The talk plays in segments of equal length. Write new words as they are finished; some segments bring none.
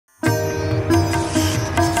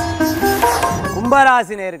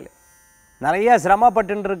கும்பராசி நேயர்களே, நிறைய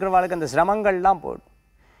சிரமப்பட்டு இருக்கிறவங்களுக்கு அந்த சிரமங்கள்லாம் போய்டும்.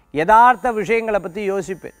 யதார்த்த விஷயங்களை பற்றி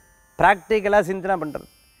யோசிப்பேன். ப்ராக்டிக்கலாக சிந்தனை பண்ணுறது.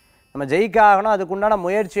 நம்ம ஜெயிக்க ஆகணும், அதுக்குண்டான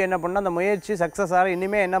முயற்சி என்ன பண்ணணும், அந்த முயற்சி சக்ஸஸ் ஆக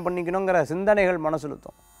இனிமேல் என்ன பண்ணிக்கணுங்கிற சிந்தனைகள்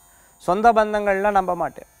மனசுலுத்தும். சொந்த பந்தங்கள்லாம் நம்ப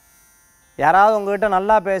மாட்டேன். யாராவது உங்ககிட்ட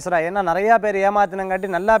நல்லா பேசுகிறா, ஏன்னா நிறையா பேர்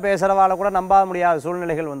ஏமாத்தினங்காட்டி நல்லா பேசுகிறவாளை கூட நம்ப முடியாத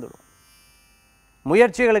சூழ்நிலைகள் வந்துடும்.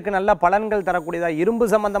 முயற்சிகளுக்கு நல்ல பலன்கள் தரக்கூடியதாக இரும்பு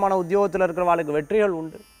சம்பந்தமான உத்தியோகத்தில் இருக்கிறவாளுக்கு வெற்றிகள்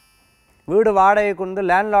உண்டு. வீடு வாடகை கொண்டு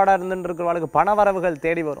லேண்ட்லார்டாக இருந்துட்டு இருக்கிறவாளுக்கு பண வரவுகள்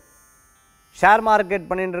தேடி வரும். ஷேர் மார்க்கெட்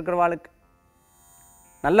பண்ணிட்டு இருக்கிறவாளுக்கு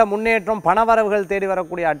நல்ல முன்னேற்றம், பண வரவுகள் தேடி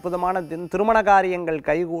வரக்கூடிய அற்புதமான திருமண காரியங்கள்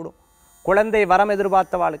கைகூடும். குழந்தை வரம்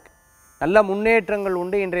எதிர்பார்த்தவாளுக்கு நல்ல முன்னேற்றங்கள்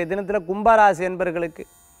உண்டு. இன்றைய தினத்தில் கும்பராசி என்பவர்களுக்கு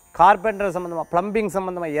கார்பெண்டர் சம்மந்தமாக, ப்ளம்பிங்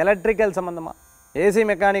சம்மந்தமாக, எலக்ட்ரிக்கல் சம்மந்தமாக, ஏசி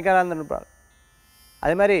மெக்கானிக்கலாக இருந்துருப்பாள்.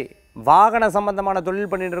 அதே மாதிரி வாகன சம்பந்தமான தொழில்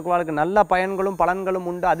பண்ணிட்டு இருக்கிறவர்களுக்கு நல்ல பயன்களும் பலன்களும்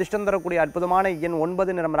உண்டு. அதிர்ஷ்டம் தரக்கூடிய அற்புதமான எண்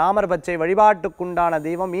 9, நிறம் ராமர் பச்சை. வழிபாட்டுக்குண்டான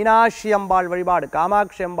தெய்வம் மீனாட்சி அம்பாள் வழிபாடு,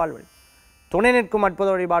 காமாட்சி அம்பாள் வழி துணை நிற்கும் அற்புத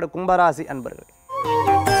வழிபாடு கும்பராசி அன்பர்களே.